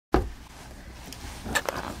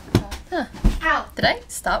Did I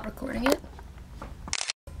stop recording it?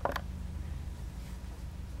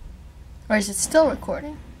 Or is it still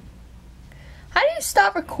recording? How do you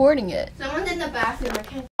stop recording it? Someone's in the bathroom. I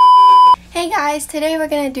can't. Hey guys, today we're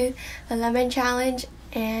gonna do a lemon challenge,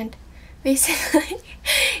 and basically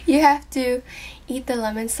you have to eat the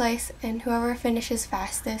lemon slice, and whoever finishes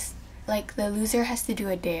fastest, like the loser, has to do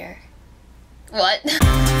a dare. What?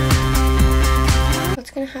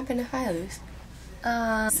 What's gonna happen if I lose?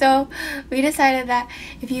 So we decided that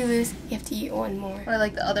if you lose, you have to eat one more. Or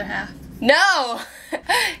like the other half. No!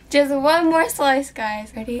 Just one more slice,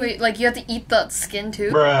 guys. Ready? Wait, like you have to eat the skin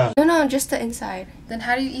too? Bruh. No, just the inside. Then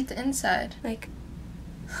how do you eat the inside? Like,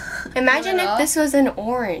 imagine if this was an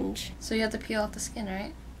orange. So you have to peel off the skin,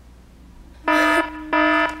 right?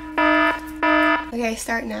 Okay,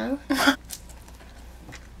 start now.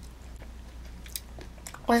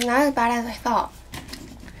 Was not as bad as I thought.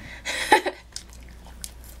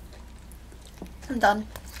 I'm done.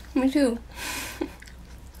 Me too.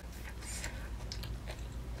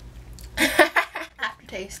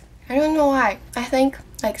 Aftertaste. I don't know why. I think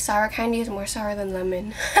like sour candy is more sour than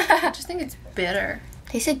lemon. I just think it's bitter.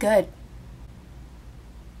 Tasted good.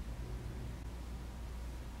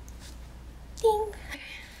 Ding.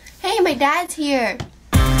 Hey, my dad's here.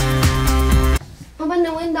 Open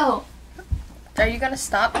the window. Are you gonna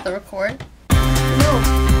stop the record? No.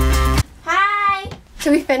 Hi.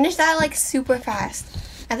 So we finished that like super fast.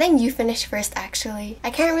 I think you finished first actually. I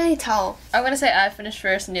can't really tell. I'm gonna say I finished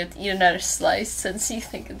first and you have to eat another slice since you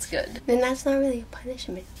think it's good. Then that's not really a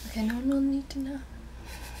punishment. Okay, no one will need to know.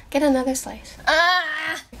 Get another slice.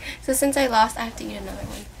 Ah! So since I lost, I have to eat another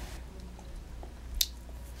one.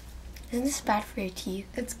 Isn't this bad for your teeth?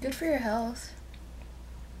 It's good for your health.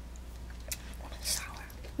 Sour.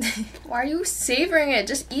 Why are you savoring it?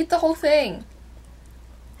 Just eat the whole thing.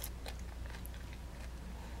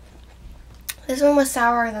 This one was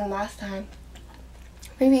sourer than last time.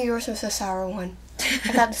 Maybe yours was a sour one.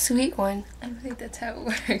 I got the sweet one. I don't think that's how it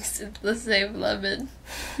works. It's the same lemon.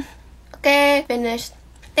 Okay, finished.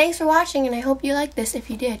 Thanks for watching, and I hope you liked this. If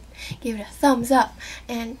you did, give it a thumbs up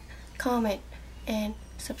and comment and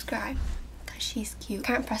subscribe, because she's cute.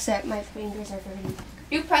 Can't press it. My fingers are dirty.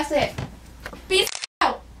 You press it. Peace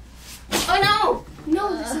out. Oh no!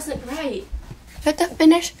 No, this isn't right. I have to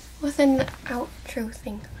finish with an outro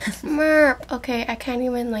thing. Merp. Okay, I can't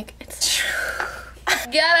even, like, it's...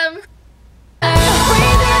 Get him!